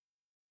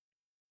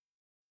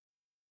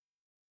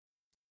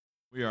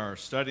We are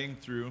studying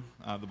through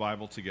the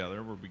Bible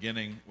together. We're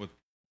beginning with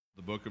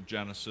the book of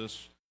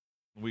Genesis.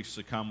 In weeks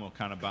to come, we'll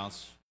kind of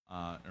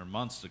or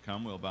months to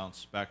come, we'll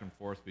bounce back and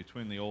forth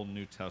between the Old and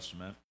New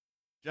Testament.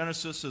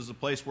 Genesis is the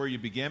place where you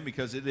begin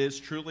because it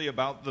is truly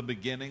about the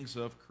beginnings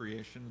of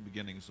creation, the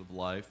beginnings of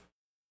life.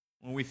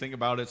 When we think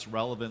about its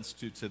relevance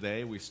to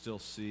today, we still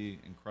see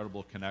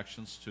incredible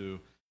connections to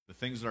the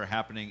things that are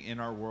happening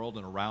in our world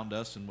and around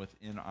us and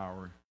within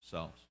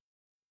ourselves.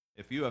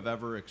 If you have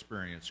ever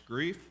experienced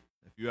grief,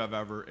 if you have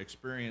ever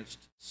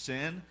experienced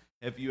sin,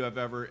 if you have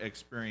ever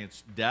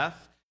experienced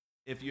death,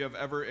 if you have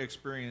ever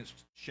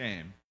experienced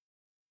shame,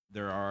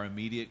 there are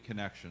immediate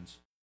connections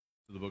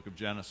to the book of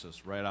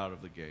Genesis right out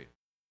of the gate.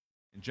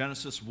 In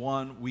Genesis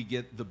 1, we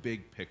get the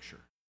big picture.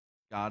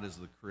 God is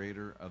the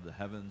creator of the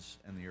heavens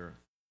and the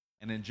earth.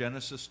 And in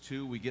Genesis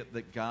 2, we get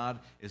that God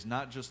is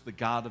not just the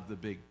God of the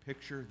big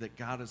picture, that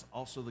God is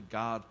also the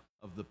God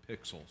of the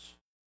pixels.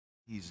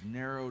 He's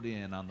narrowed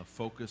in on the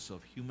focus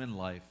of human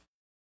life.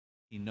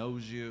 He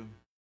knows you,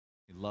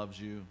 He loves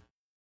you,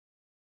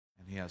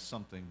 and He has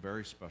something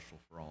very special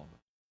for all of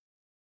us.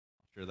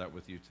 I'll share that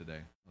with you today.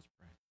 Let's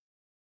pray.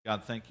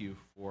 God, thank you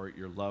for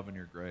your love and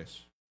your grace.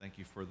 Thank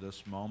you for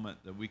this moment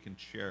that we can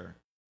share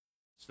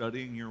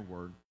studying your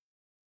word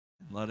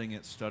and letting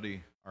it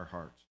study our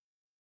hearts.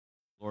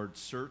 Lord,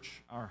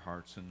 search our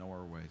hearts and know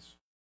our ways.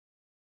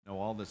 Know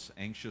all that's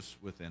anxious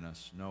within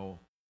us. Know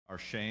our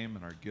shame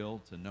and our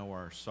guilt, and know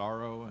our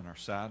sorrow and our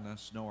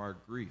sadness. Know our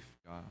grief,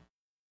 God,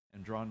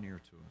 and draw near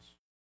to us.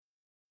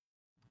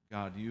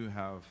 God, you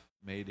have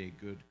made a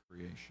good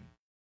creation.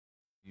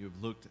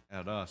 You've looked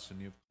at us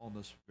and you've called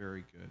us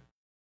very good.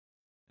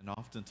 And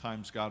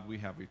oftentimes, God, we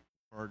have a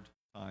hard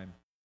time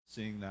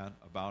seeing that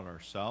about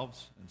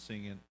ourselves and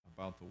seeing it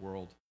about the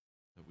world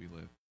that we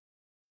live.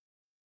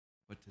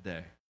 But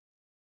today,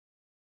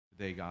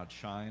 God,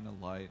 shine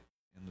a light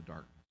in the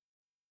darkness.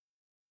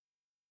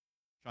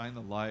 Shine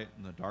the light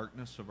in the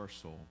darkness of our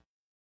soul,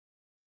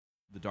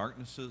 the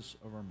darknesses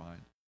of our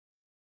mind.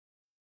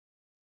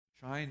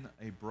 Shine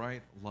a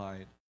bright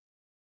light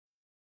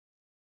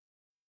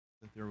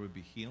that there would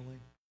be healing,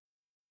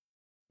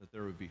 that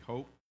there would be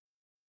hope,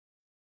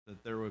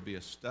 that there would be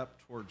a step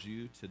towards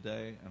you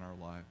today in our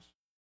lives,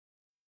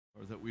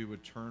 or that we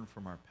would turn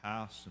from our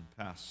past and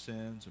past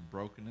sins and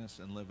brokenness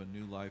and live a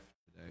new life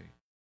today.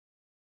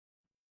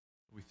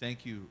 We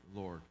thank you,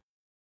 Lord,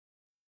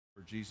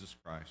 for Jesus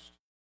Christ.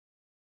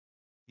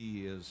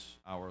 He is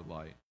our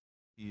light.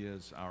 He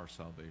is our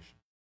salvation.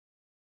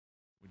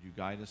 Would you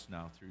guide us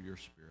now through your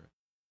Spirit?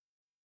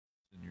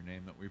 It's in your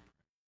name that we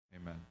pray.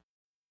 Amen.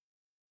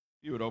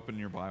 If you would open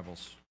your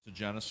Bibles to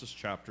Genesis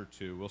chapter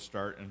 2, we'll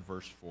start in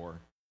verse 4.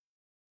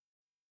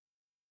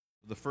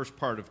 The first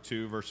part of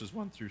 2, verses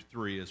 1 through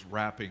 3, is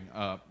wrapping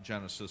up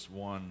Genesis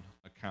 1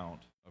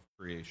 account of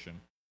creation.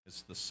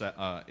 It's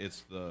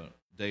the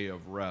day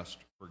of rest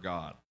for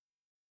God.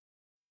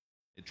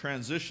 It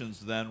transitions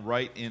then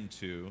right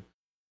into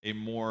a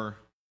more,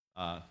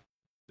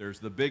 there's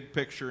the big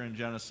picture in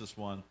Genesis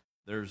 1,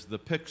 there's the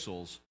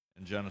pixels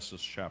in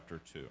Genesis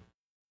chapter 2.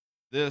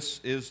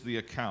 This is the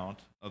account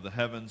of the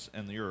heavens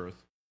and the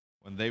earth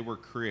when they were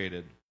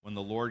created, when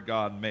the Lord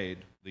God made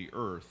the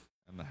earth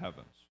and the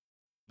heavens.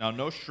 Now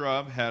no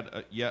shrub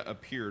had yet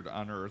appeared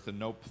on earth, and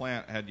no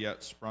plant had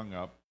yet sprung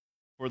up,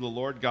 for the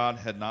Lord God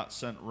had not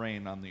sent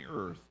rain on the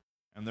earth,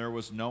 and there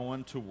was no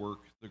one to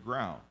work the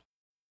ground.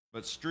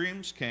 But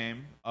streams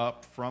came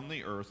up from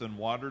the earth and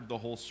watered the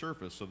whole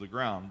surface of the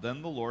ground.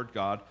 Then the Lord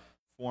God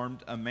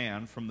formed a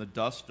man from the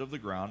dust of the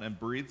ground and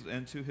breathed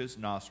into his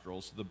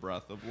nostrils the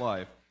breath of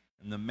life,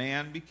 and the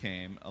man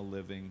became a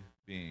living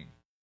being.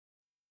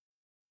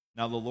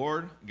 Now the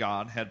Lord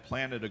God had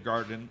planted a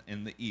garden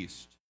in the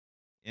east,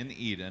 in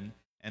Eden,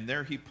 and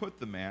there he put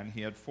the man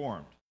he had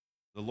formed.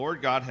 The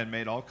Lord God had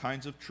made all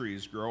kinds of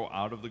trees grow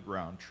out of the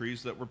ground,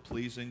 trees that were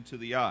pleasing to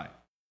the eye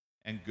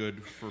and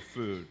good for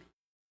food.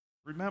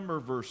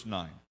 Remember verse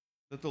 9,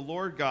 that the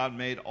Lord God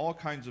made all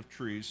kinds of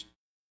trees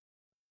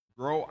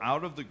grow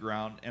out of the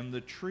ground, and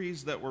the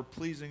trees that were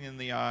pleasing in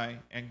the eye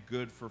and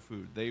good for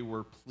food. They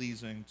were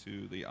pleasing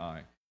to the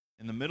eye.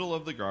 In the middle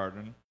of the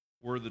garden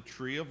were the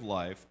tree of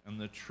life and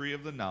the tree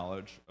of the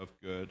knowledge of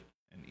good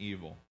and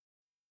evil.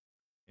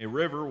 A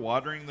river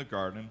watering the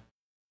garden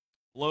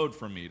flowed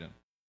from Eden.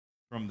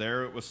 From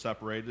there it was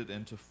separated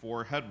into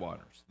 4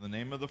 headwaters. The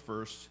name of the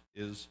first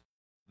is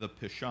the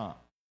Pishon.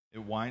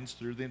 It winds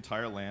through the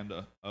entire land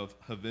of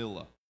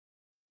Havilah,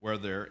 where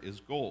there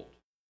is gold.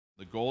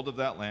 The gold of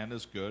that land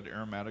is good.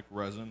 Aromatic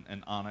resin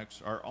and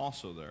onyx are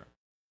also there.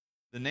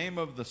 The name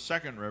of the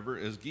second river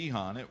is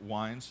Gihon. It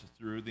winds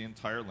through the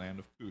entire land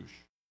of Cush.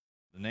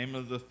 The name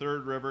of the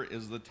third river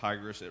is the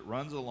Tigris. It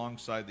runs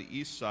alongside the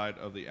east side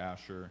of the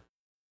Asher.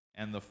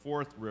 And the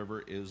fourth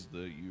river is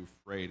the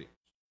Euphrates.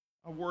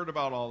 A word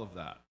about all of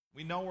that.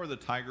 We know where the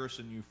Tigris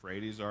and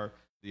Euphrates are.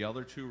 The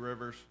other 2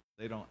 rivers,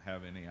 they don't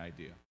have any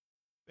idea.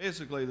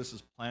 Basically, this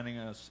is planting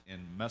us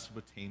in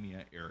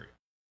Mesopotamia area.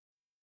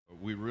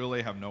 But we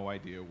really have no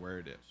idea where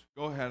it is.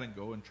 Go ahead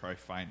and try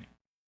finding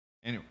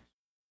it. Anyways,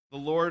 The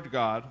Lord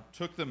God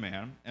took the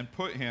man and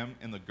put him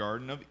in the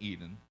Garden of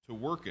Eden to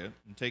work it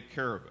and take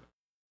care of it.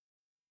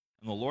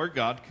 And the Lord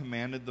God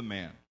commanded the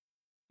man,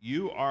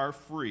 "You are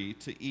free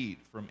to eat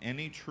from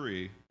any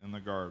tree in the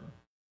garden,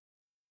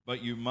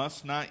 but you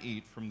must not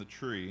eat from the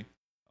tree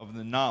of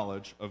the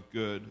knowledge of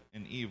good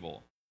and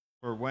evil,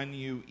 for when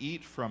you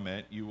eat from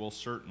it, you will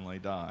certainly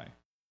die."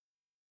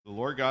 The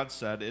Lord God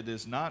said, "It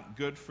is not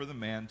good for the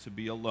man to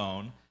be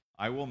alone.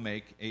 I will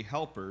make a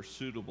helper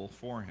suitable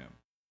for him."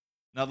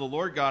 Now the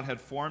Lord God had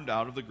formed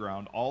out of the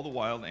ground all the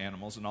wild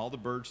animals and all the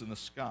birds in the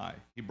sky.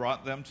 He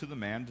brought them to the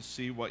man to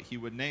see what he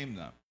would name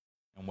them.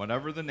 And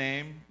whatever the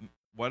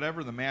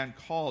man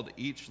called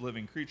each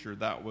living creature,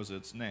 that was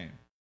its name.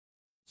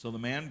 So the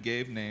man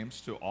gave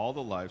names to all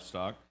the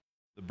livestock,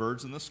 the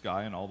birds in the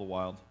sky, and all the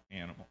wild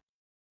animals.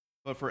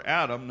 But for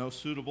Adam, no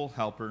suitable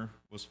helper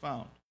was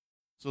found.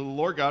 So the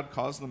Lord God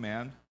caused the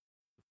man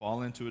to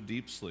fall into a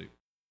deep sleep.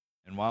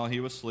 And while he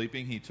was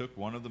sleeping, he took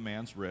one of the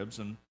man's ribs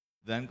and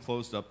then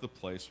closed up the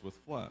place with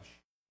flesh.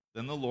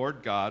 Then the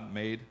Lord God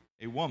made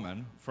a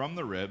woman from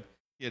the rib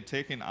he had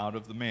taken out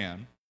of the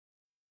man,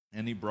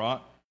 and he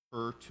brought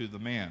her to the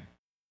man.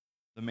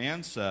 The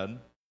man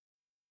said,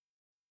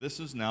 "This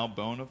is now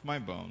bone of my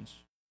bones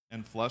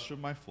and flesh of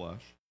my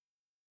flesh.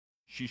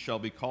 She shall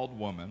be called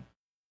woman,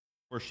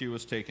 for she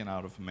was taken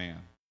out of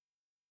man.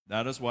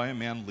 That is why a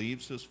man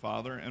leaves his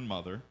father and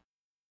mother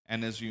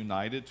and is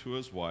united to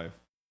his wife,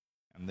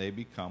 and they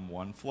become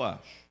one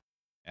flesh."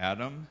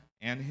 Adam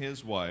and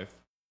his wife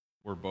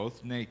were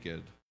both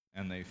naked,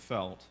 and they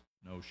felt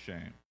no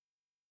shame.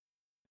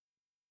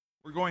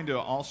 We're going to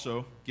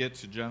also get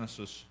to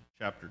Genesis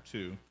chapter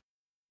 2.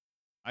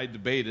 I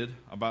debated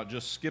about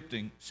just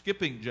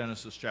skipping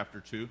Genesis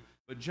chapter 2,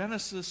 but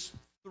Genesis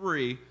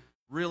 3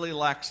 really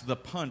lacks the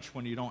punch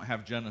when you don't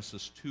have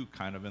Genesis 2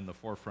 kind of in the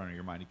forefront of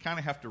your mind. You kind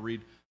of have to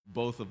read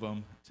both of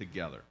them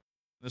together.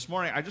 This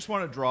morning, I just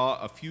want to draw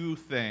a few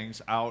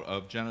things out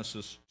of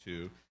Genesis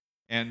 2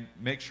 and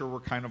make sure we're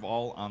kind of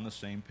all on the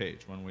same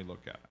page when we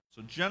look at it.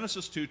 So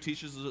Genesis 2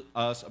 teaches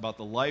us about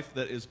the life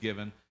that is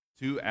given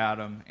to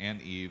Adam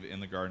and Eve in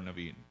the Garden of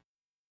Eden.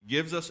 It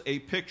gives us a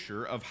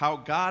picture of how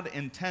God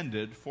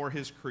intended for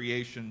his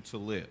creation to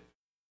live,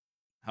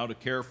 how to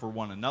care for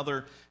one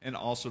another, and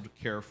also to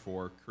care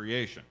for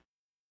creation.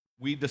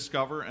 We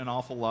discover an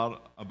awful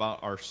lot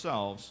about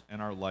ourselves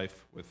and our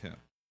life with him.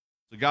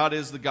 So God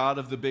is the God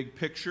of the big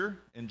picture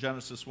in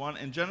Genesis 1.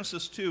 In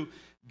Genesis 2,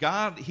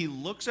 God, he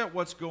looks at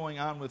what's going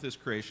on with his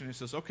creation. He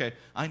says, "Okay,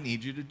 I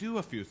need you to do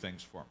a few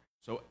things for me."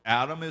 So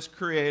Adam is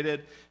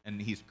created,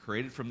 and he's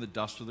created from the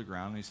dust of the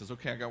ground. And he says,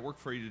 "Okay, I got work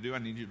for you to do. I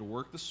need you to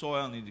work the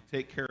soil. I need you to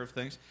take care of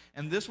things."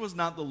 And this was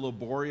not the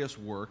laborious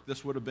work.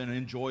 This would have been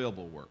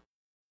enjoyable work.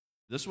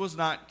 This was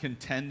not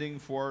contending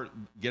for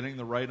getting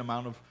the right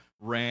amount of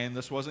rain.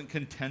 This wasn't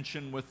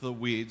contention with the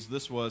weeds.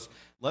 This was,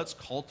 let's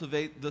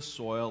cultivate the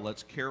soil,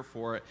 let's care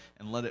for it,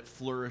 and let it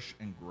flourish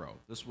and grow.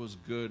 This was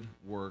good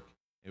work.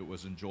 It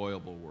was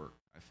enjoyable work.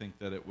 I think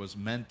that it was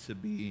meant to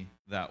be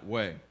that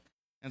way.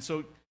 And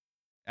so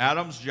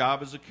Adam's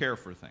job is to care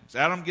for things.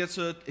 Adam gets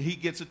a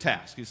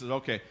task. He says,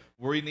 "Okay,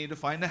 we need to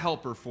find a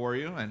helper for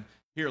you, and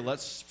here,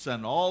 let's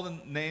send all the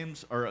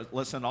names, or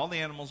let's send all the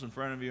animals in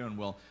front of you, and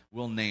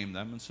we'll name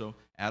them." And so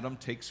Adam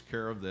takes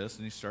care of this,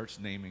 and he starts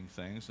naming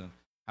things. And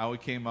how he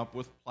came up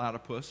with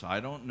platypus, I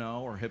don't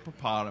know, or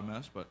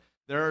hippopotamus, but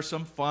there are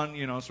some fun,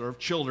 sort of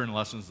children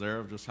lessons there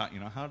of just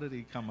how did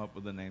he come up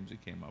with the names he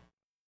came up with.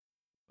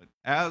 But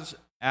as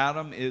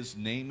Adam is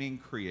naming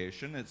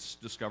creation, it's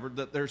discovered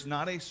that there's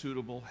not a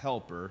suitable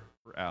helper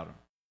for Adam.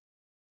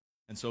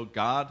 And so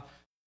God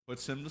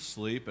puts him to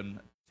sleep and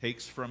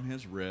takes from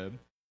his rib,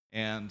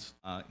 and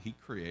he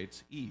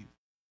creates Eve.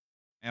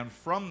 And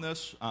from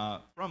this,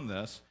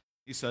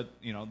 he said,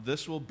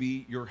 this will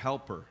be your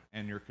helper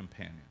and your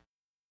companion.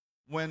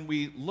 When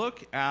we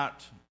look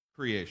at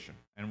creation,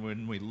 and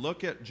when we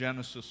look at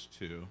Genesis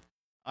 2,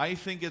 I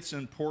think it's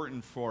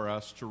important for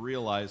us to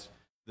realize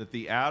that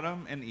the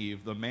Adam and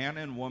Eve, the man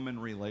and woman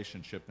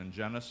relationship in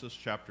Genesis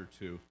chapter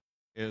 2,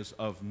 is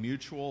of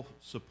mutual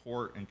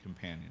support and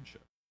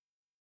companionship.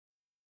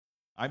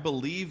 I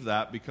believe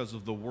that because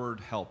of the word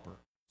helper.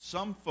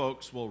 Some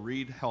folks will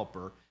read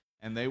helper,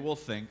 and they will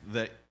think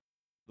that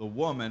the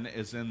woman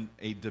is in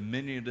a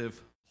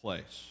diminutive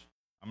place.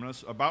 I'm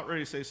about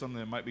ready to say something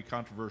that might be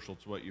controversial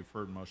to what you've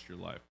heard most of your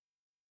life.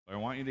 But I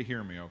want you to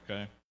hear me,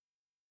 okay?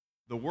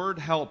 The word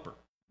helper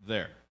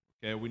there,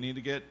 okay? We need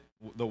to get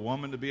the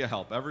woman to be a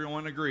help.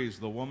 Everyone agrees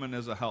the woman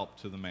is a help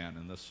to the man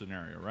in this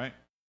scenario, right?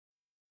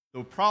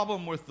 The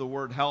problem with the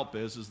word help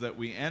is that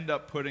we end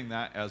up putting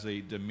that as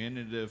a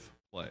diminutive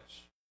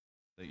place,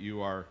 that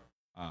you are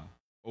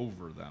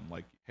over them.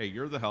 Like, hey,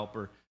 you're the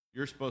helper.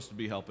 You're supposed to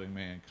be helping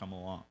me, and come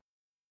along.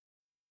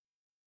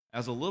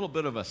 As a little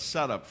bit of a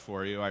setup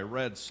for you, I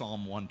read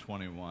Psalm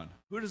 121.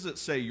 Who does it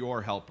say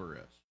your helper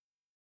is?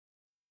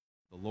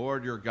 The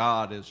Lord your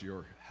God is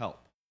your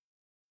help.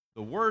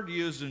 The word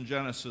used in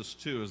Genesis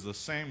 2 is the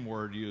same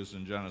word used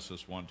in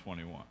Genesis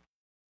 121.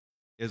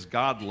 Is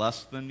God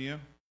less than you?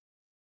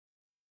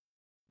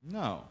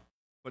 No.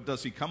 But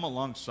does he come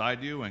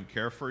alongside you and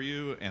care for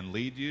you and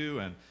lead you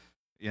and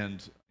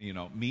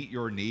meet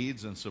your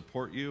needs and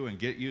support you and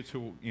get you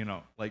to,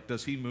 like,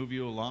 does he move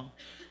you along?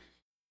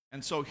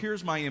 And so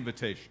here's my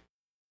invitation.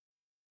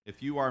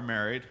 If you are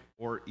married,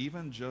 or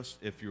even just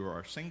if you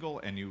are single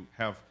and you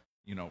have,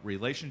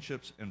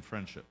 relationships and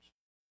friendships,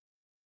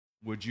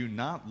 would you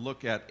not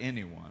look at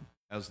anyone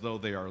as though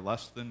they are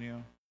less than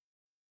you?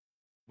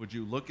 Would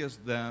you look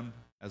at them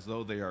as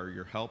though they are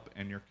your help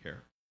and your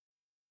care?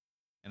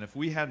 And if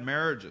we had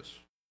marriages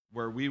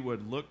where we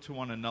would look to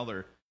one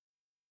another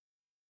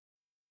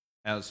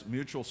as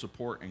mutual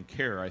support and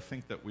care, I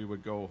think that we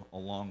would go a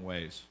long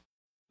ways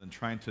than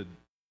trying to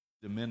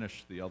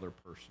diminish the other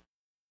person.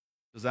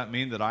 Does that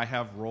mean that I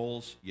have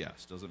roles?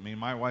 Yes. Does it mean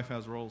my wife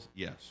has roles?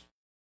 Yes.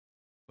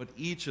 But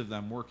each of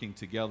them working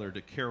together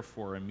to care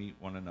for and meet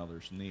one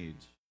another's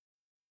needs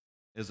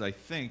is, I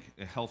think,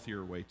 a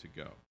healthier way to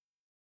go.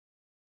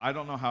 I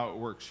don't know how it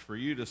works for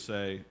you to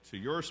say to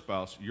your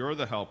spouse, you're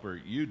the helper,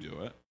 you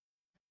do it.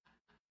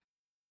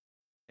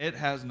 It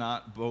has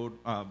not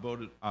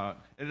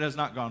it has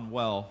not gone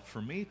well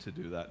for me to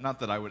do that. Not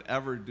that I would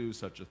ever do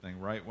such a thing,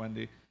 right,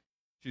 Wendy?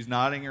 She's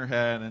nodding her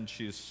head and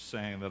she's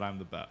saying that I'm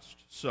the best.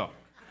 So,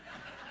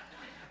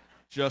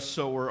 just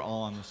so we're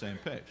all on the same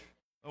page.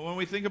 But when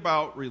we think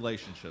about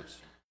relationships,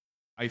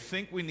 I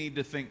think we need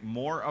to think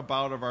more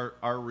about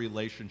our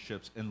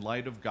relationships in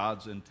light of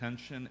God's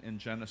intention in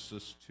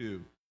Genesis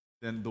 2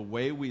 than the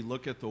way we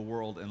look at the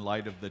world in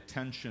light of the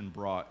tension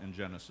brought in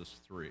Genesis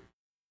 3.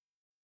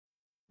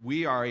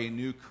 We are a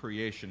new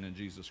creation in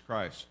Jesus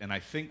Christ, and I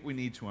think we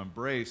need to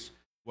embrace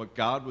what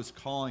God was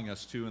calling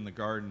us to in the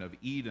Garden of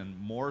Eden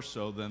more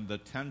so than the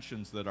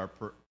tensions that are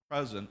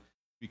present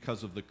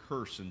because of the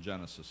curse in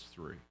Genesis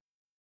 3.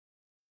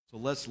 So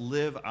let's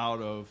live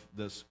out of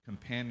this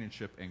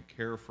companionship and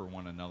care for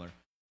one another,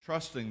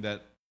 trusting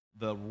that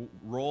the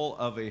role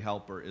of a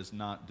helper is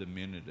not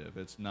diminutive.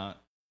 It's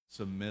not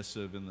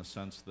submissive in the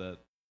sense that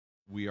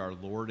we are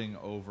lording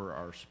over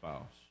our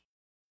spouse,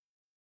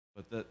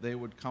 but that they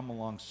would come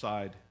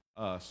alongside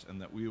us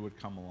and that we would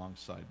come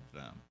alongside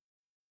them.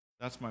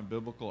 That's my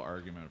biblical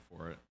argument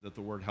for it, that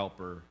the word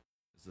helper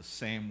is the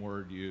same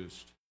word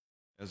used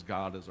as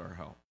God is our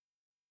help.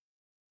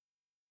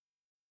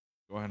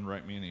 Go ahead and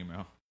write me an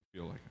email if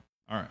you feel like it.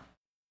 All right.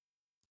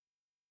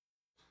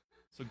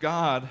 So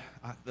God,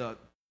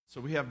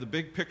 so we have the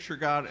big picture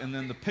God and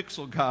then the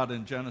pixel God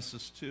in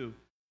Genesis 2.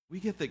 We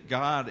get that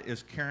God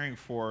is caring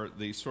for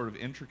the sort of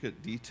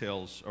intricate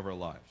details of our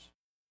lives.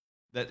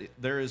 That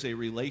there is a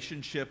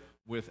relationship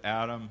with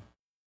Adam,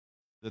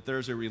 that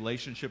there's a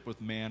relationship with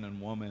man and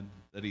woman,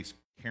 that he's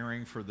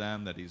caring for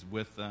them, that he's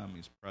with them,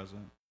 he's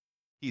present.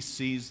 He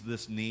sees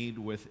this need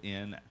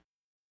within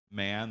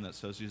man that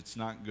says it's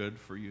not good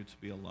for you to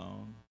be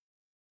alone.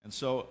 And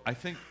so I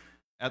think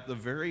at the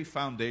very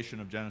foundation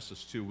of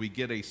Genesis 2, we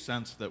get a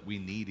sense that we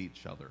need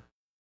each other,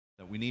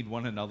 that we need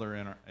one another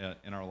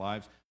in our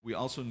lives. We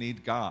also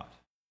need God,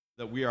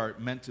 that we are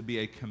meant to be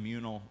a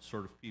communal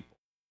sort of people.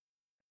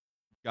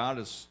 God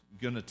is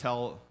going to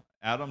tell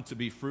Adam to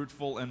be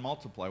fruitful and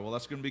multiply. Well,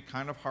 that's going to be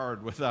kind of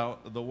hard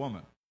without the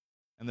woman.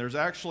 And there's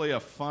actually a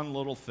fun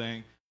little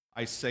thing.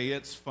 I say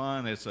it's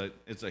fun. It's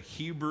a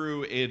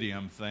Hebrew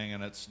idiom thing,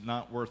 and it's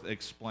not worth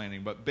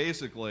explaining. But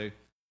basically,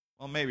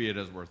 well, maybe it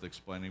is worth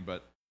explaining,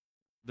 but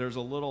there's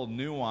a little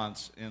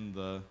nuance in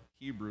the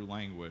Hebrew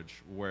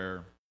language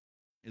where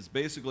it's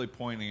basically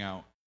pointing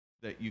out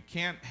that you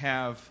can't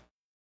have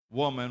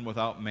woman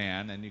without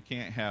man, and you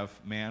can't have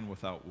man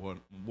without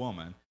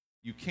woman.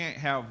 You can't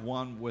have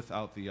one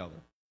without the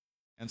other.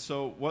 And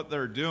so what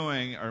they're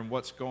doing, or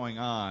what's going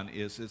on,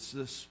 is it's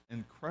this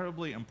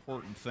incredibly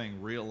important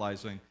thing,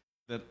 realizing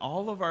that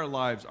all of our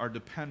lives are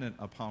dependent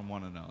upon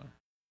one another.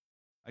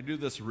 I do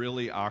this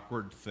really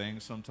awkward thing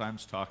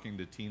sometimes talking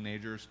to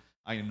teenagers.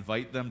 I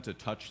invite them to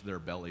touch their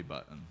belly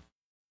button.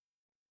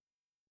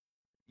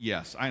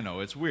 Yes, I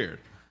know, it's weird.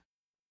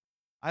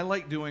 I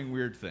like doing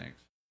weird things.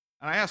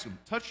 And I ask them,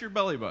 touch your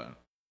belly button.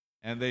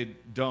 And they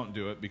don't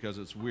do it because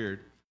it's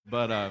weird.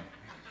 But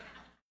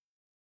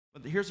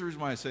here's the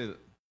reason why I say that.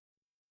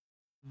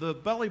 The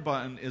belly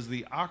button is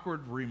the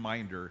awkward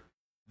reminder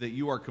that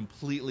you are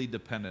completely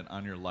dependent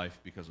on your life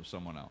because of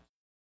someone else.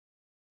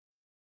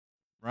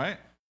 Right?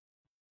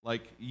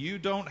 Like, you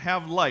don't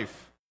have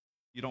life.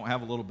 You don't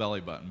have a little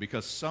belly button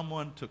because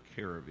someone took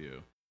care of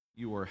you.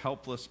 You were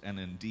helpless and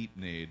in deep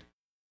need,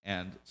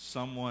 and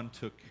someone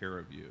took care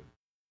of you.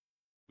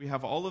 We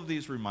have all of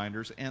these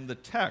reminders, and the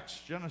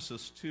text,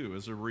 Genesis 2,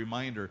 is a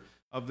reminder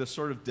of this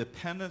sort of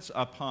dependence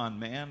upon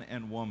man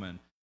and woman,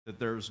 that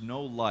there's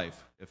no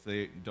life if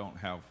they don't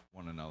have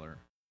one another.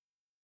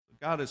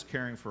 God is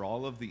caring for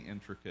all of the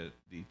intricate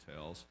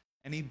details,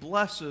 and he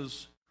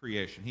blesses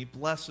creation. He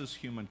blesses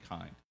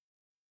humankind.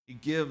 He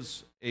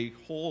gives a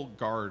whole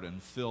garden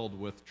filled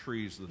with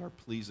trees that are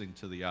pleasing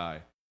to the eye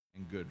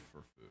and good for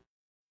food.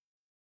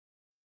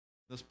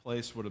 This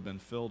place would have been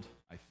filled,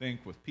 I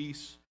think, with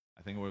peace.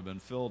 I think it would have been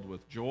filled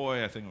with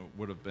joy. I think it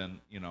would have been,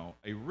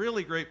 a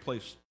really great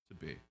place to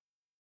be.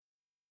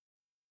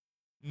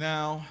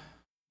 Now,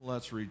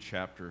 Let's read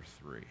chapter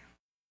 3.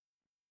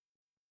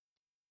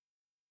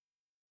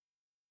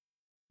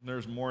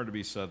 There's more to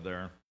be said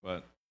there,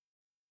 but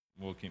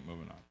we'll keep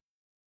moving on.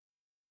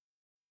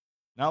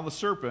 Now the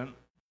serpent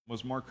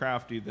was more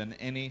crafty than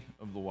any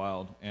of the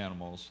wild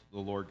animals the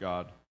Lord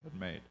God had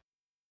made.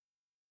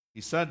 He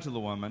said to the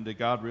woman, "Did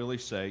God really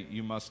say,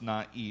 'You must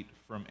not eat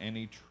from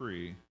any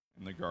tree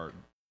in the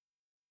garden'?"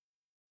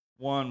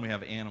 One, we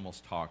have animals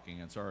talking.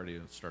 It's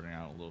already starting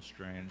out a little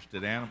strange.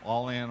 Did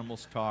all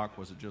animals talk?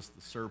 Was it just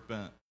the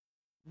serpent?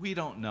 We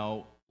don't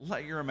know.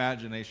 Let your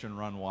imagination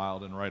run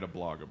wild and write a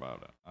blog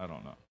about it. I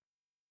don't know.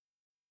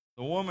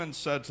 The woman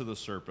said to the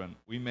serpent,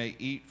 "We may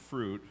eat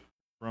fruit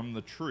from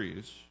the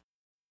trees.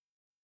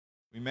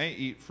 We may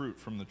eat fruit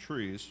from the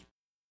trees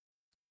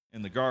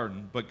in the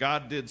garden, but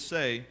God did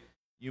say,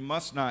 'You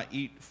must not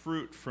eat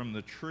fruit from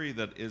the tree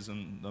that is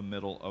in the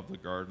middle of the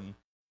garden,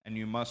 and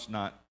you must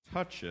not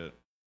touch it,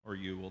 or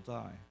you will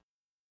die.'"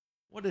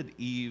 What did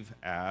Eve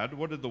add?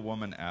 What did the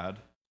woman add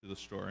to the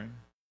story?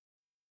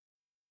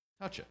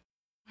 Touch it.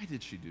 Why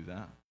did she do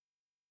that?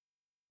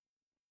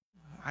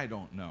 I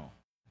don't know.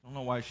 I don't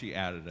know why she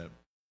added it.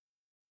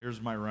 Here's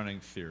my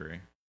running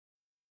theory.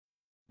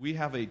 We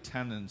have a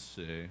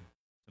tendency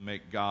to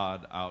make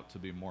God out to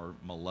be more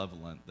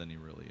malevolent than he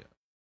really is.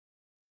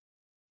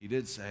 He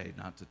did say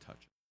not to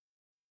touch it.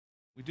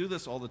 We do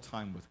this all the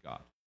time with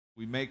God.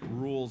 We make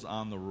rules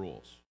on the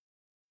rules.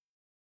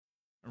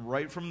 And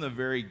right from the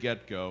very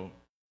get-go,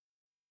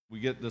 we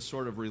get this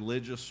sort of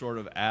religious sort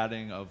of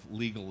adding of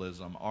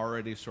legalism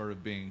already sort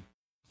of being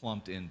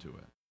clumped into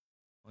it.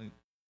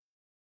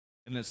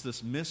 And it's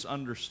this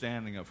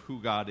misunderstanding of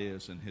who God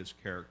is and his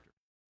character.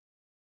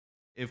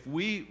 If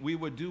we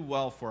would do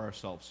well for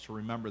ourselves to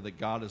remember that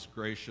God is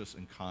gracious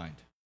and kind,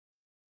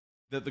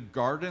 that the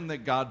garden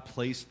that God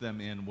placed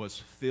them in was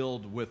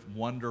filled with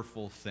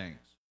wonderful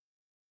things.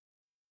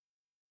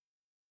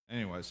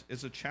 Anyways,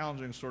 it's a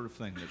challenging sort of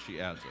thing that she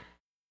adds it.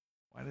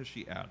 Why does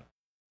she add it?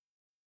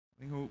 I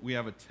think we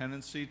have a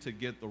tendency to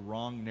get the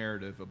wrong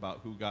narrative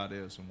about who God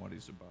is and what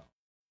he's about.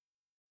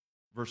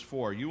 Verse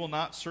 4, "You will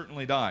not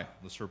certainly die,"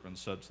 the serpent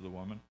said to the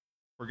woman,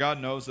 "for God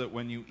knows that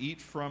when you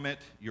eat from it,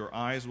 your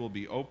eyes will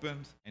be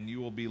opened, and you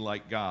will be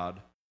like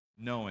God,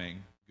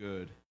 knowing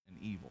good and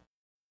evil."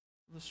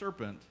 The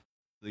serpent,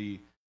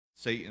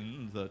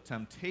 Satan, the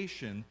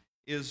temptation,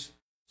 is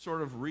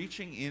sort of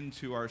reaching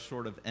into our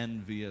sort of the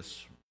envy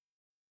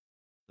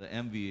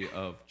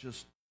of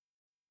just,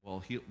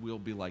 well, we'll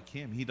be like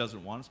him. He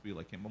doesn't want us to be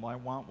like him. Well, I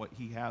want what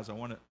he has. I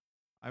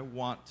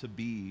want to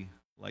be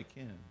like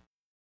him.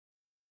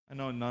 I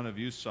know none of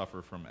you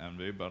suffer from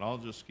envy, but I'll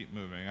just keep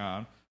moving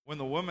on. When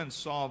the woman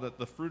saw that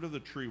the fruit of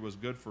the tree was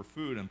good for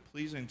food and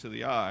pleasing to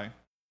the eye,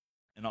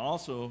 and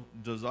also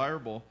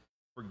desirable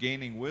for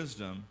gaining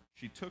wisdom,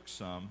 she took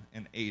some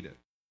and ate it.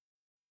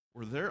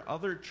 Were there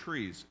other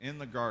trees in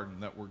the garden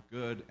that were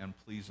good and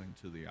pleasing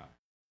to the eye?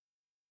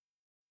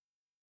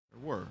 There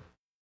were.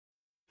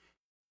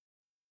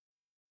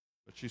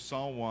 But she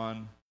saw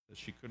one that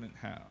she couldn't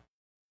have.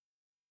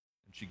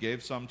 And she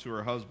gave some to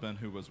her husband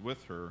who was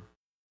with her,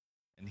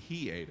 and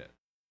he ate it.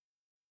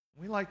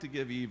 We like to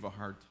give Eve a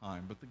hard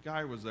time, but the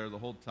guy was there the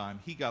whole time.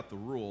 He got the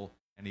rule,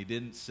 and he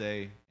didn't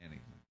say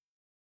anything.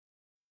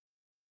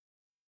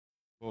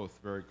 Both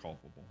very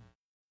culpable.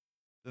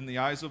 Then the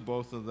eyes of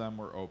both of them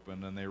were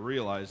opened, and they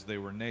realized they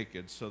were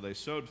naked, so they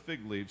sewed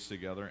fig leaves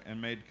together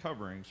and made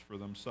coverings for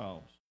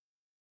themselves.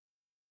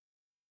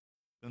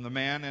 Then the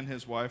man and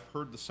his wife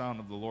heard the sound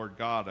of the Lord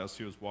God as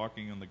he was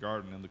walking in the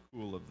garden in the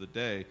cool of the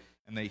day,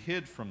 and they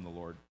hid from the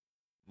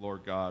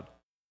Lord God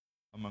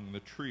among the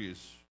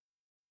trees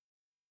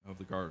of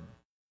the garden.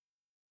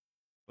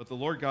 But the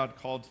Lord God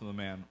called to the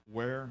man,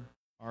 "Where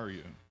are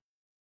you?"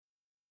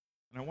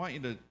 And I want you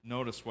to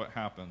notice what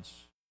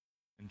happens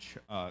in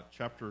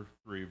chapter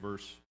 3,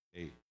 verse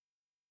 8.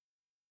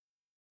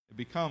 It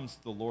becomes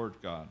the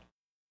Lord God.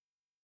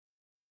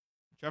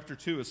 In chapter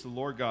 2, it's the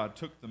Lord God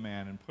took the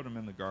man and put him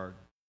in the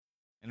garden.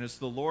 And it's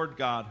the Lord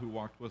God who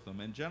walked with him.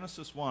 In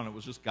Genesis 1, it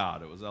was just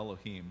God. It was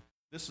Elohim.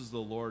 This is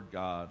the Lord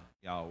God,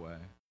 Yahweh.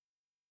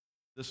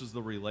 This is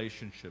the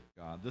relationship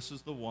God. This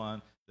is the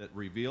one that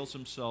reveals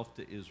himself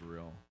to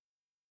Israel.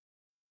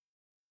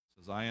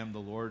 It says, "I am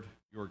the Lord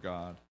your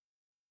God."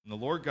 And the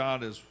Lord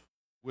God is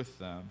with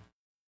them.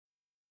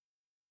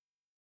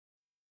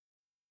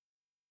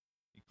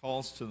 He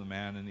calls to the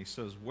man and he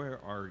says, "Where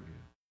are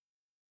you?"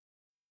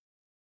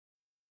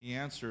 He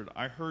answered,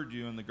 "I heard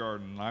you in the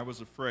garden, and I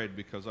was afraid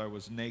because I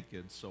was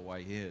naked, so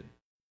I hid."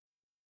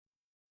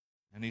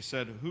 And he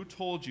said, "Who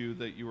told you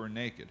that you were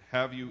naked?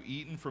 Have you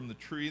eaten from the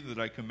tree that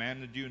I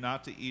commanded you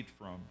not to eat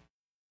from?"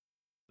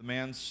 The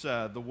man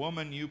said, "The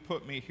woman you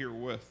put here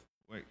with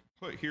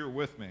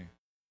me.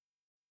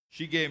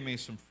 She gave me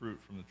some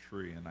fruit from the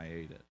tree, and I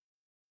ate it."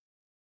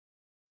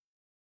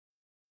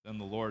 Then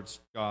the Lord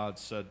God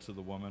said to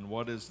the woman,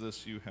 "What is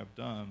this you have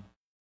done?"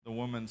 The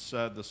woman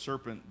said, "The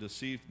serpent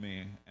deceived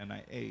me, and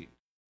I ate."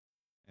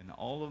 And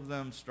all of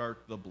them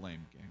start the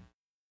blame game.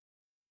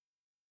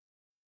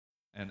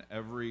 And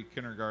every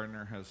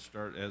kindergartner has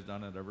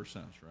done it ever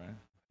since, right?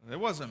 It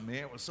wasn't me,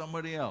 it was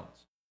somebody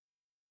else.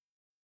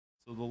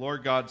 So the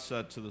Lord God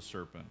said to the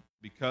serpent,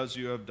 because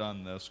you have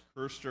done this,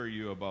 cursed are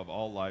you above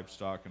all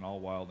livestock and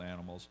all wild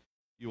animals.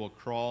 You will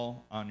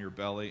crawl on your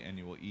belly and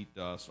you will eat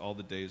dust all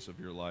the days of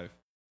your life.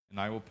 And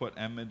I will put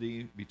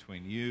enmity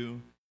between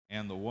you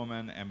and the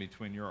woman, and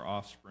between your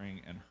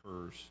offspring and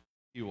hers.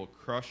 He will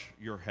crush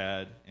your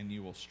head, and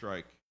you will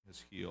strike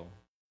his heel.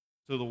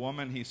 To the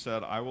woman he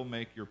said, I will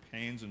make your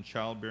pains in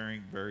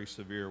childbearing very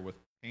severe. With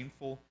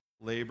painful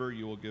labor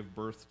you will give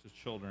birth to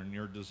children.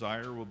 Your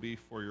desire will be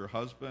for your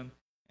husband,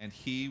 and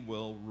he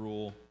will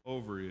rule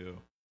over you.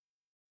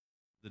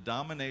 The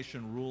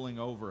domination ruling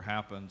over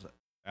happens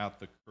at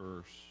the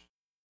curse.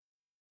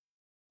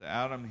 To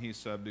Adam he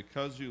said,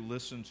 because you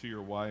listened to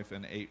your wife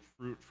and ate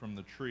fruit from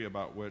the tree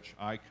about which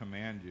I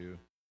command you,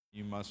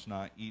 you must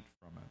not eat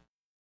from it.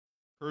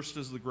 Cursed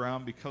is the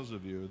ground because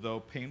of you.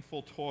 Through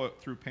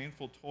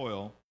painful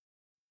toil,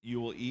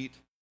 you will eat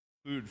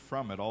food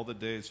from it all the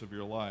days of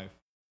your life.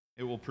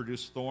 It will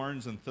produce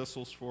thorns and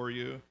thistles for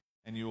you,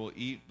 and you will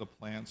eat the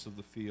plants of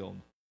the field.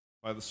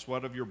 By the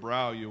sweat of your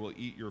brow you will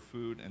eat your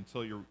food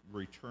until you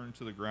return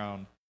to the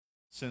ground,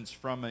 since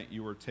from it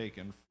you were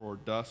taken, for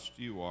dust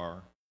you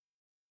are,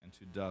 and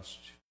to dust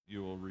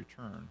you will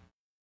return.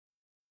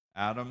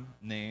 Adam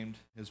named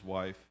his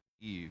wife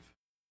Eve,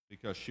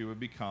 because she would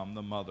become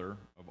the mother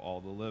of all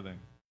the living.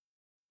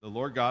 The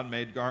Lord God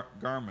made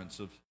garments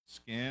of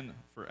skin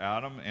for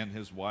Adam and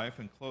his wife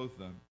and clothed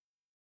them.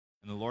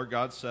 And the Lord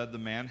God said, the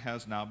man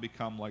has now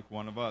become like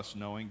one of us,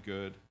 knowing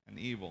good and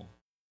evil.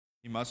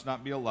 He must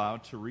not be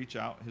allowed to reach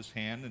out his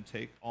hand and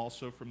take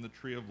also from the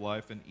tree of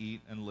life and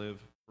eat and live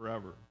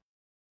forever.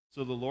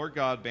 So the Lord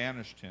God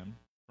banished him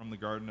from the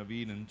Garden of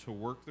Eden to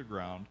work the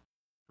ground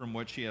from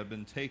which he had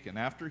been taken.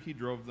 After he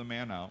drove the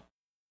man out,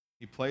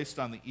 he placed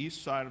on the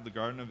east side of the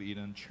Garden of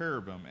Eden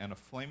cherubim and a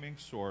flaming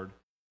sword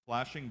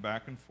flashing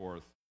back and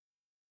forth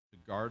to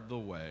guard the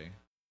way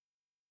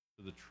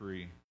to the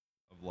tree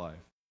of life.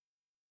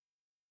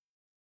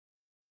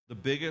 The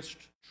biggest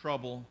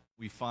trouble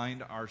we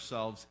find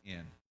ourselves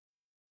in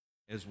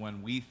is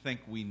when we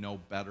think we know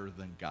better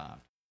than God.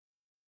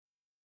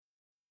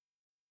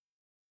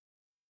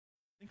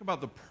 Think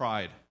about the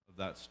pride of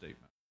that statement.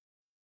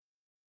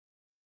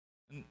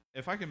 And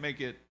if I can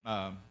make it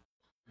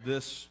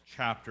this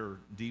chapter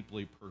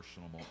deeply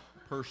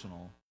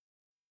personal,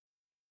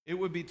 it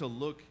would be to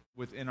look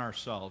within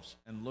ourselves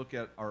and look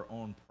at our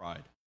own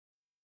pride.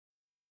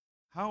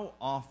 How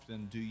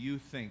often do you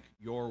think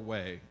your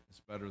way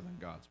is better than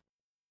God's way?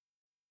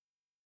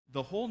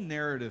 The whole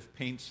narrative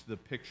paints the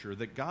picture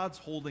that God's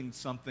holding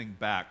something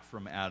back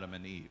from Adam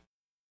and Eve.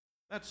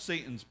 That's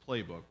Satan's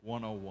playbook,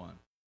 101.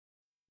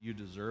 You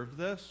deserve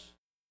this.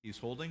 He's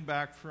holding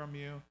back from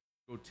you.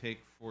 Go take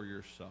for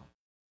yourself.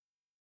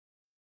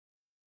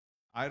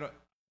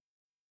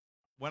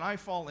 When I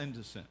fall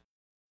into sin,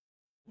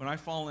 when I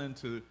fall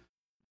into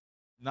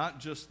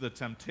not just the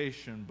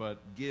temptation,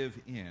 but give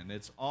in,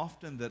 it's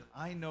often that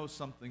I know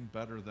something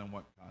better than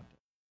what God does.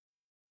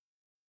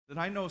 That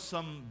I know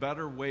some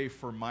better way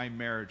for my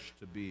marriage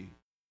to be.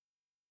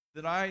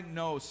 That I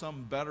know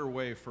some better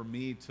way for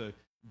me to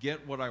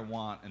get what I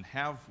want and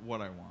have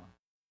what I want.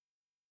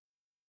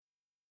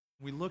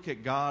 We look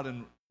at God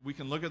and we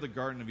can look at the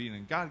Garden of Eden,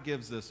 and God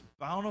gives this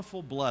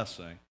bountiful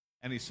blessing,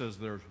 and he says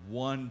there's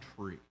one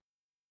tree.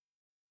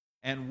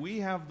 And we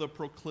have the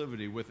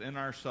proclivity within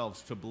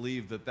ourselves to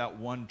believe that that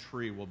one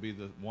tree will be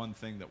the one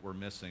thing that we're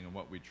missing and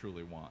what we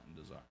truly want and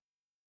desire.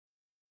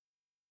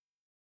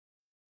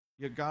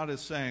 Yet God is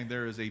saying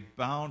there is a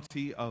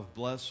bounty of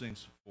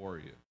blessings for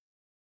you.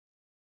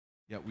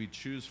 Yet we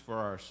choose for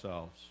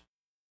ourselves.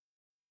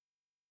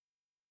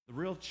 The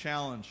real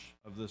challenge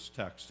of this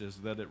text is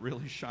that it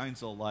really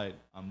shines a light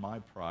on my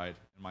pride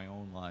in my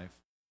own life.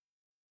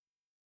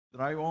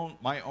 That I own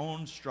my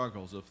own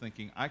struggles of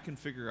thinking I can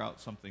figure out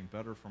something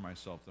better for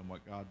myself than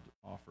what God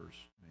offers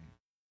me.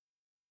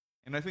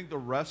 And I think the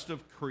rest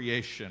of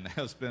creation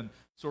has been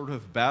sort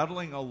of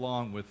battling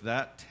along with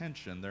that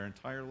tension their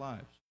entire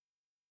lives.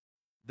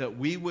 That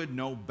we would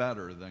know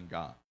better than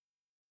God.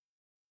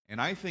 And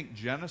I think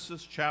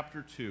Genesis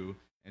chapter 2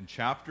 and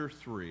chapter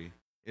 3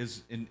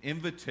 is an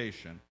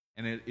invitation,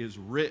 and it is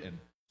written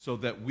so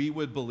that we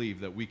would believe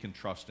that we can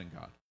trust in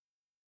God.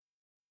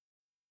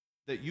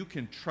 That you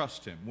can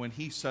trust him when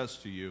he says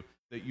to you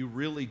that you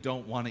really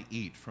don't want to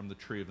eat from the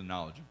tree of the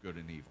knowledge of good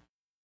and evil.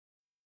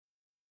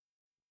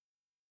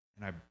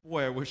 And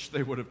I wish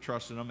they would have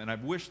trusted him, and I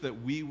wish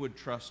that we would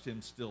trust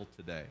him still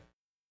today.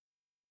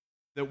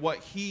 That what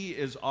he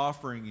is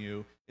offering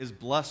you is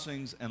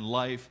blessings and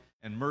life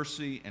and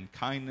mercy and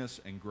kindness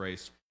and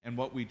grace. And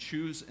what we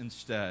choose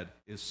instead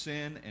is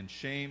sin and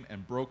shame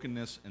and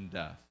brokenness and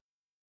death.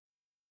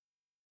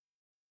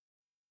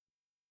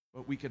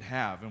 But we could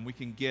have and we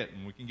can get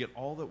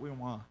all that we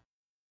want.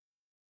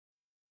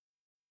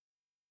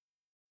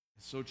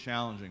 It's so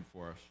challenging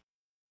for us.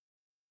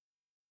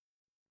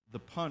 The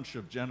punch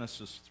of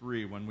Genesis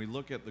 3, when we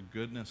look at the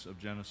goodness of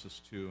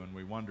Genesis 2 and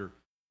we wonder,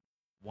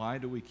 why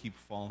do we keep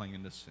falling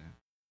into sin?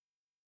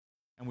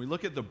 and we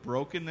look at the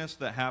brokenness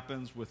that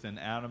happens within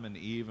Adam and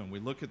Eve, and we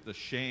look at the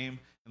shame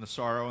and the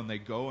sorrow, and they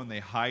go and they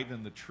hide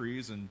in the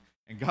trees, and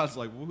God's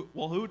like,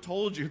 well, who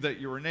told you that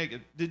you were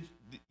naked?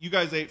 You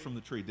guys ate from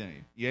the tree,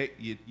 didn't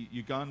you?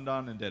 You gunned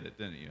on and did it,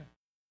 didn't you?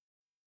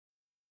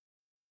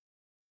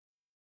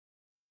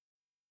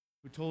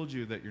 Who told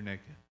you that you're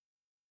naked?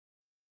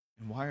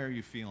 And why are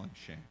you feeling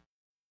shame?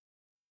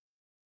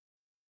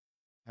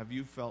 Have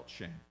you felt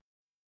shame?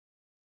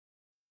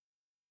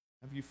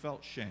 Have you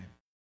felt shame?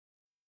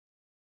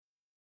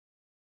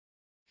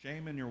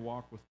 Shame in your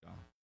walk with God.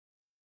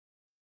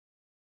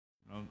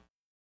 You know,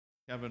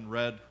 Kevin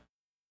read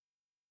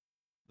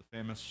the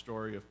famous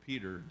story of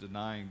Peter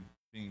denying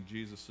being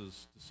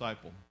Jesus'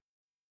 disciple.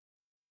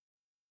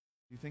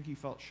 Do you think he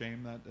felt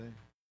shame that day?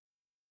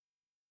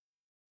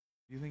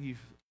 Do you think he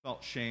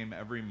felt shame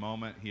every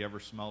moment he ever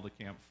smelled a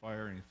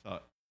campfire and he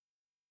thought,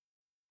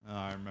 oh,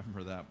 I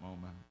remember that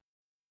moment?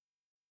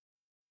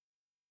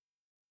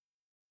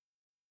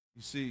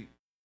 You see,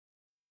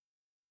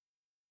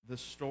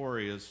 this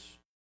story is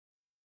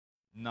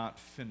not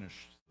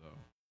finished, though.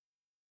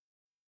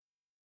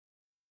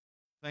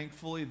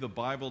 Thankfully, the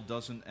Bible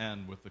doesn't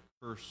end with the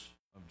curse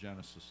of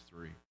Genesis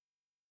 3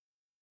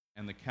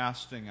 and the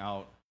casting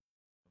out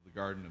of the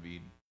Garden of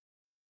Eden.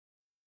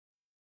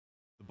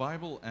 The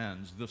Bible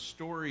ends, the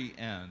story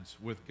ends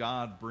with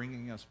God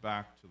bringing us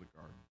back to the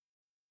garden.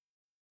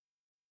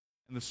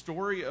 And the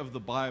story of the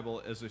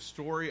Bible is a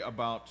story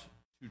about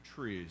two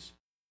trees.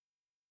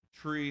 The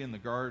tree in the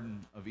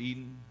Garden of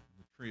Eden,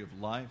 the tree of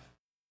life,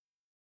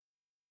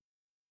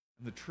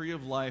 and the tree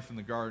of life in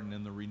the garden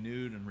in the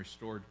renewed and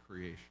restored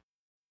creation.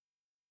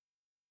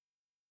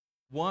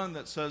 One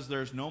that says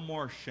there's no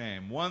more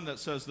shame, one that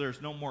says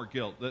there's no more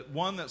guilt,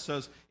 one that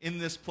says in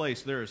this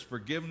place there is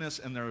forgiveness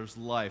and there is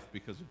life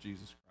because of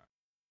Jesus Christ.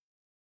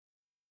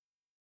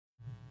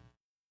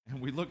 And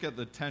we look at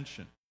the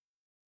tension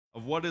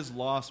of what is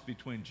lost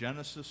between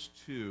Genesis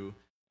 2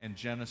 and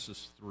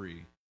Genesis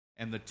 3.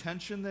 And the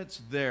tension that's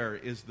there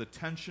is the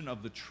tension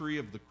of the tree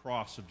of the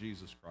cross of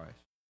Jesus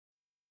Christ,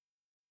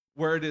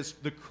 where it is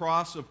the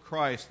cross of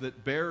Christ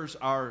that bears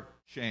our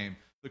shame.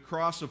 The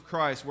cross of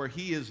Christ where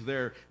he is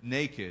there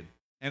naked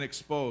and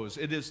exposed.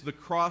 It is the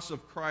cross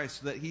of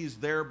Christ that he's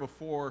there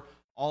before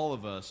all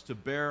of us to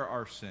bear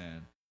our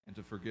sin and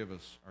to forgive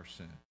us our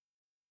sin.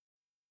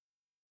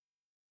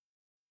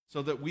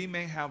 So that we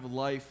may have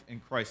life in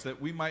Christ,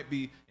 that we might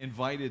be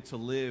invited to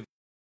live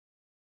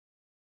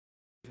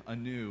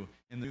anew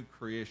in the new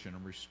creation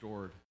and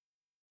restored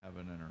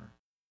heaven and earth.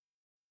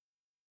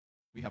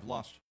 We have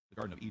lost the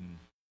Garden of Eden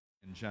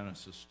in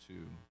Genesis 2.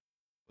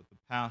 But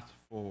the path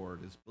forward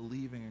is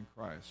believing in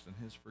Christ and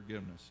his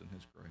forgiveness and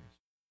his grace.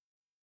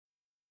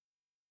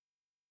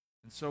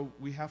 And so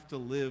we have to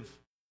live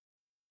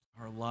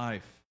our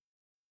life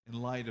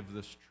in light of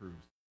this truth,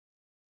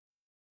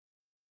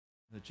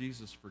 that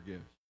Jesus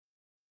forgives.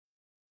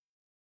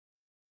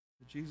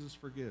 That Jesus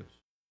forgives.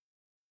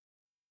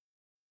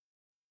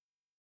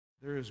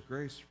 There is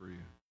grace for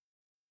you.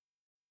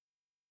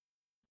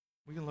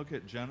 We can look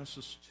at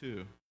Genesis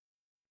 2,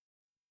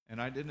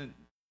 and I didn't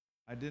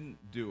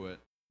do it.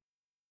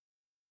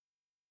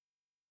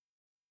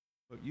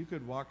 But you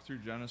could walk through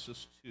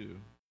Genesis 2,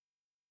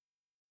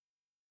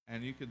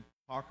 and you could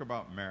talk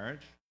about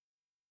marriage.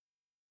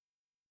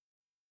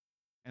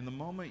 And the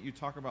moment you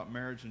talk about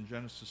marriage in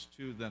Genesis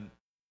 2, then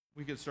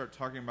we could start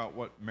talking about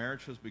what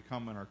marriage has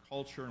become in our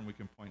culture, and we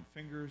can point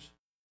fingers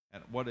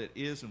at what it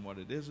is and what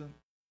it isn't.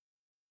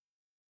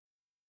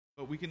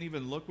 But we can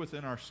even look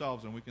within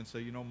ourselves, and we can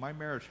say, you know, my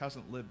marriage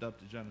hasn't lived up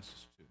to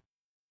Genesis 2.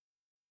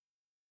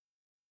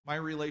 My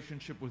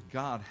relationship with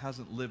God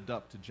hasn't lived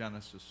up to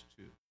Genesis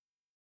 2.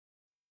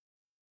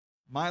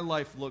 My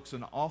life looks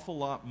an awful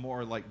lot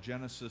more like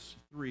Genesis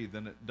 3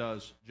 than it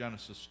does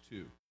Genesis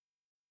 2.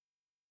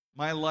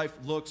 My life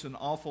looks an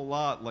awful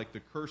lot like the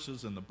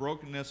curses and the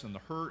brokenness and the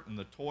hurt and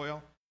the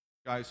toil.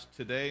 Guys,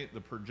 today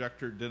the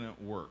projector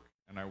didn't work,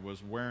 and I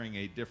was wearing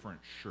a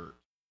different shirt.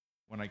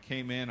 When I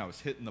came in, I was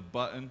hitting the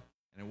button,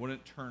 and it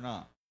wouldn't turn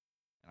on.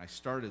 And I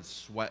started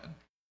sweating.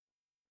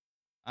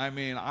 I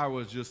mean,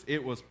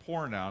 it was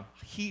pouring down.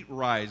 Heat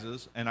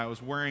rises, and I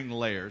was wearing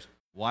layers.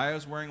 Why I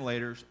was wearing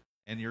layers,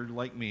 and you're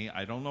like me,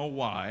 I don't know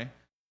why.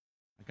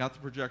 I got the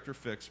projector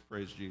fixed,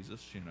 praise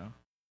Jesus, you know.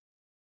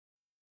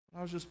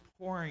 I was just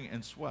pouring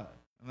in sweat.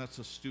 And that's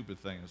a stupid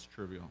thing, it's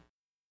trivial.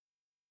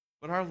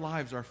 But our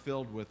lives are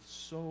filled with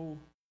so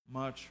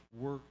much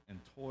work and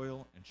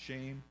toil and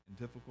shame and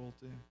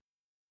difficulty.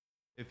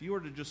 If you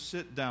were to just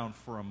sit down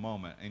for a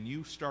moment and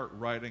you start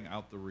writing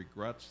out the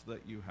regrets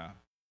that you have,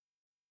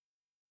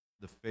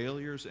 the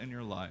failures in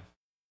your life,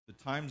 the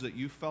times that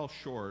you fell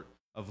short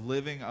of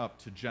living up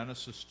to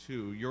Genesis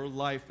 2, your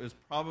life is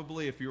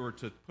probably, if you were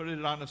to put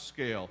it on a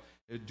scale,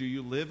 do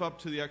you live up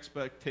to the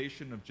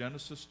expectation of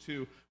Genesis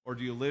 2, or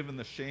do you live in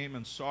the shame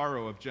and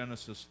sorrow of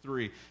Genesis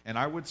 3? And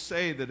I would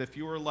say that if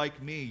you are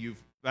like me,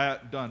 you've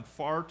done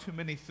far too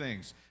many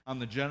things on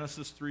the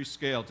Genesis 3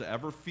 scale to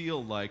ever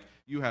feel like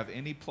you have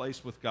any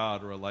place with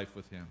God or a life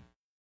with him.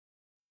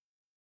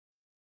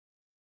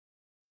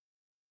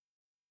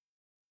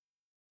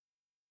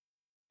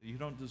 that you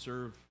don't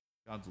deserve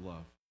God's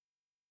love,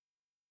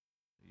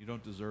 that you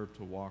don't deserve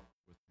to walk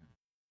with him.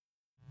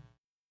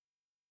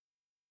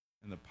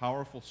 And the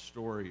powerful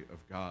story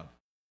of God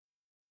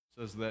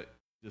says that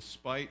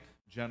despite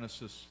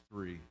Genesis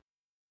 3,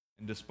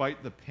 and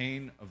despite the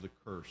pain of the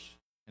curse,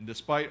 and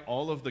despite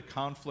all of the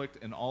conflict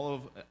and all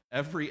of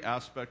every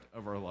aspect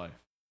of our life,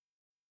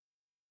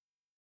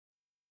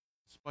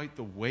 despite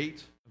the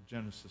weight of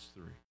Genesis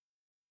 3,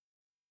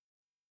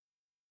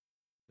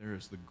 there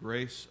is the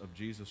grace of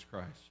Jesus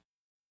Christ.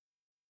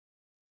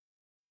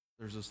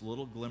 There's this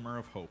little glimmer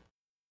of hope,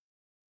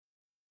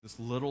 this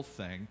little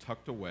thing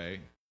tucked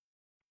away,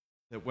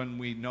 that when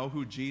we know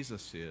who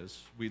Jesus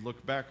is, we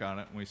look back on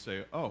it and we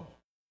say, oh,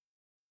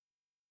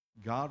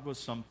 God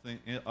was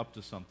up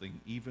to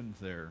something even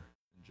there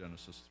in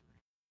Genesis 3.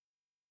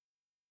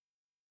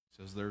 It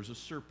says there's a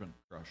serpent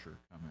crusher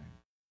coming.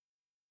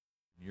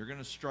 You're going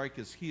to strike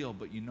his heel,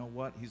 but you know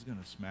what? He's going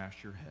to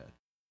smash your head.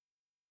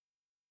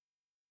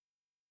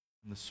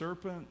 And the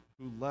serpent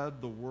who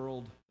led the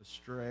world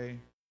astray,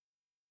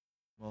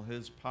 well,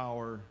 his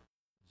power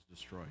is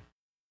destroyed.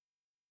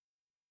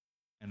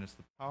 And it's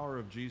the power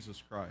of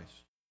Jesus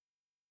Christ,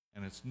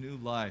 and its new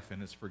life,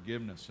 and its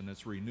forgiveness, and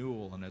its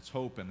renewal, and its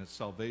hope, and its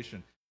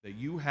salvation that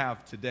you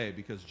have today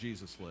because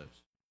Jesus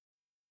lives.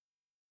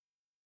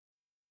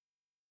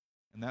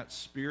 And that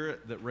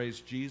Spirit that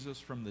raised Jesus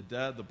from the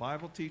dead, the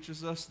Bible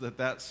teaches us that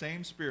that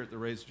same Spirit that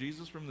raised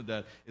Jesus from the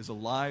dead is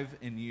alive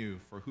in you,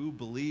 for who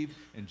believe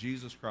in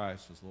Jesus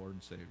Christ as Lord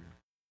and Savior.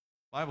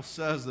 The Bible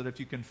says that if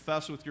you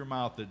confess with your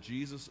mouth that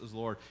Jesus is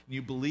Lord, and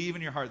you believe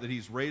in your heart that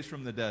he's raised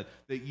from the dead,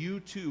 that you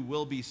too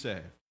will be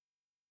saved.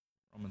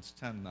 Romans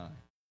 10:9.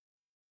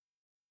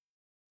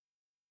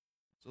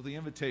 So the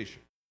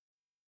invitation,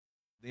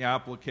 the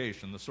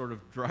application, the sort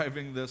of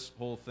driving this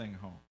whole thing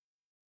home,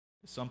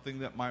 is something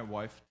that my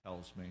wife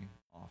tells me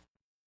often.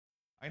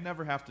 I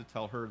never have to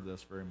tell her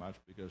this very much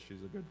because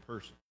she's a good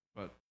person.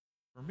 But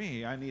for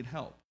me, I need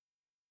help.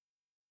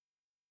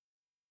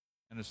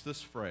 And it's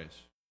this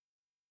phrase: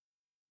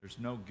 there's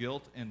no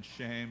guilt and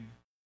shame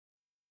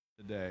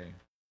today.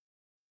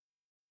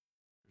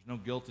 There's no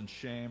guilt and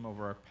shame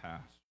over our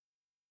past.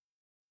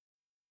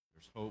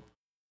 There's hope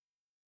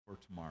for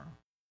tomorrow.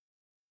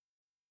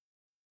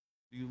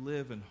 Do you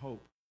live in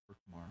hope for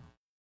tomorrow?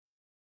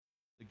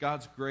 That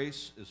God's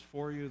grace is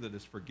for you, that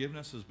his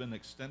forgiveness has been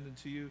extended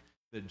to you,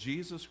 that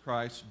Jesus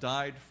Christ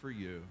died for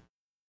you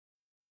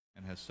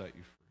and has set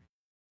you free.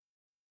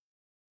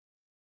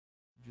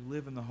 Do you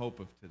live in the hope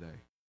of today?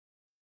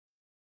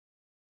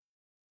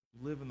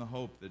 You live in the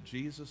hope that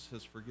Jesus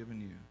has forgiven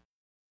you,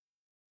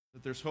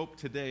 that there's hope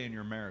today in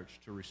your marriage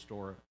to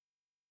restore it,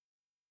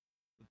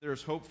 that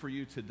there's hope for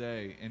you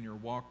today in your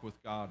walk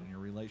with God and your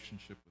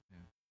relationship with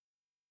him,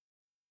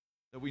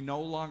 that we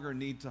no longer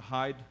need to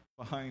hide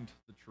behind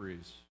the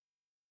trees,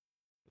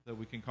 but that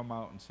we can come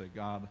out and say,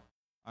 God,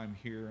 I'm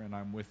here and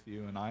I'm with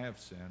you, and I have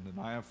sinned and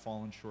I have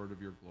fallen short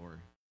of your glory.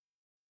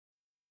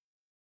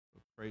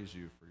 But praise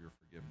you for your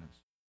forgiveness.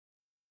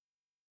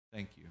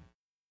 Thank you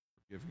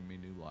for giving me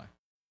new life.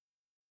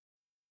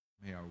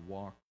 May I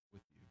walk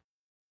with you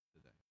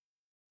today.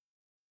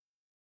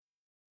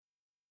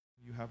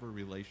 You have a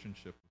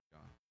relationship with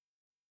God.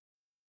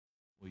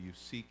 Will you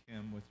seek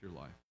him with your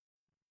life?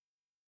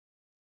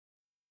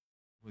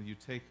 Will you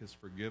take his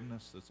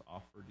forgiveness that's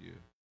offered you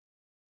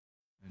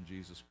in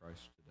Jesus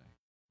Christ today?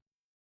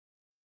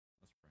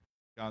 Let's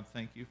pray. God,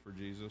 thank you for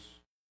Jesus.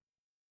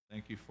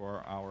 Thank you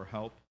for our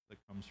help that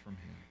comes from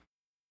him.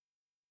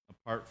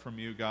 Apart from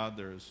you, God,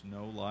 there is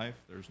no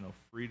life, there's no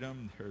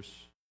freedom,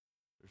 there's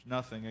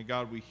nothing. And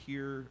God, we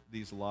hear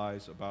these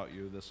lies about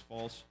you, this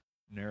false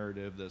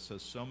narrative that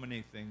says so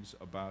many things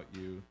about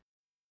you,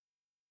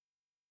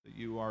 that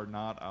you are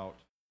not out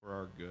for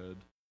our good,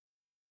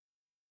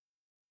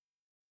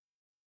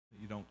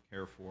 that you don't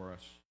care for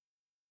us.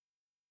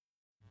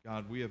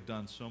 God, we have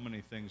done so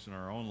many things in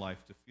our own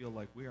life to feel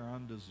like we are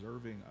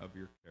undeserving of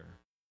your care.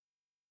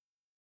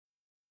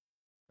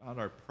 God,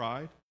 our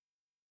pride,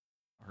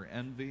 our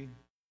envy,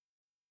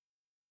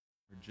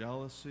 our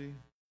jealousy,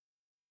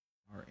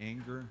 our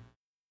anger,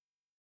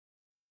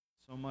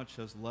 so much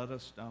has led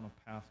us down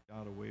a path,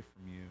 God, away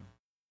from you.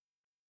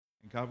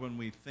 And God, when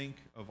we think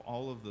of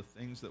all of the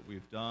things that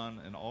we've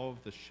done and all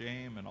of the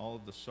shame and all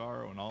of the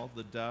sorrow and all of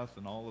the death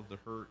and all of the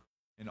hurt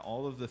and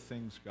all of the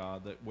things,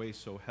 God, that weigh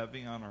so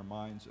heavy on our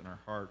minds and our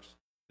hearts,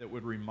 that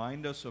would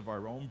remind us of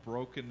our own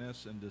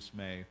brokenness and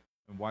dismay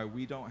and why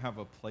we don't have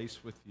a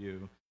place with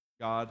you,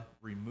 God,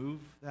 remove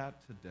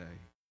that today.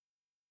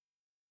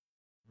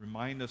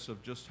 Remind us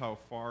of just how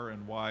far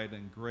and wide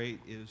and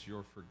great is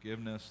your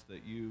forgiveness,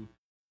 that you,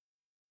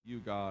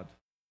 God,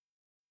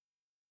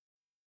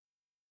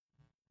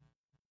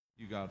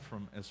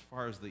 from as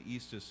far as the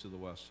east is to the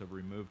west, have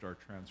removed our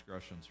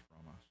transgressions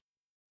from us.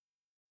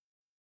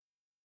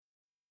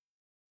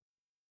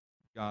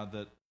 God,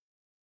 that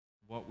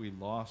what we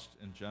lost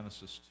in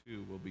Genesis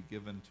 2 will be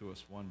given to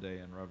us one day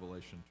in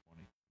Revelation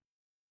 20.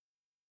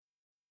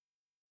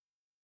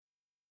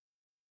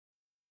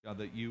 God,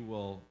 that you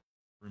will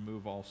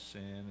remove all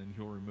sin, and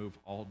you'll remove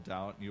all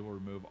doubt, and you will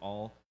remove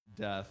all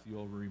death,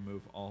 you'll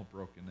remove all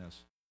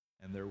brokenness,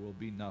 and there will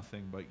be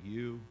nothing but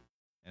you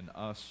and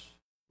us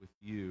with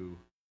you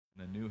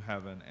in a new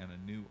heaven and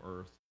a new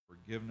earth,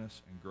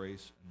 forgiveness and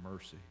grace and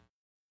mercy.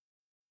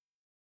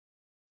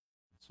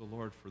 So,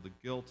 Lord, for the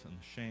guilt and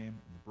the shame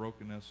and the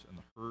brokenness and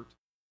the hurt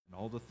and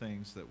all the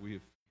things that we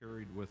have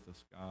carried with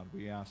us, God,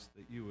 we ask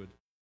that you would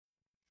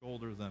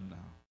shoulder them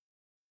now,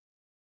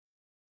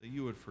 that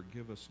you would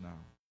forgive us now,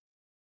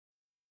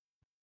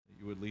 that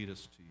you would lead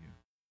us to you,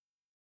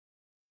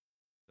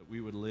 that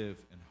we would live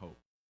in hope,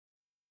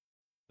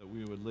 that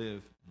we would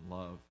live in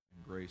love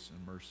and grace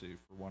and mercy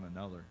for one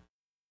another.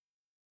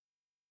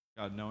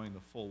 God, knowing the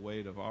full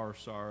weight of our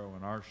sorrow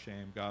and our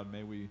shame, God,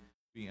 may we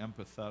be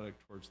empathetic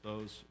towards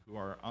those who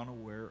are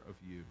unaware of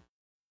you,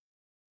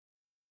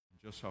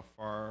 and just how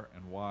far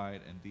and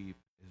wide and deep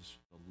is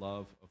the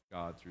love of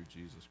God through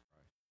Jesus Christ.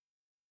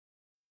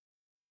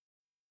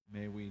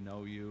 May we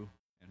know you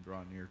and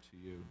draw near to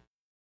you.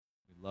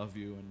 We love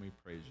you and we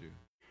praise you.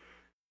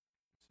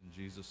 It's in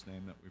Jesus'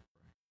 name that we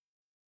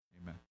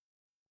pray. Amen.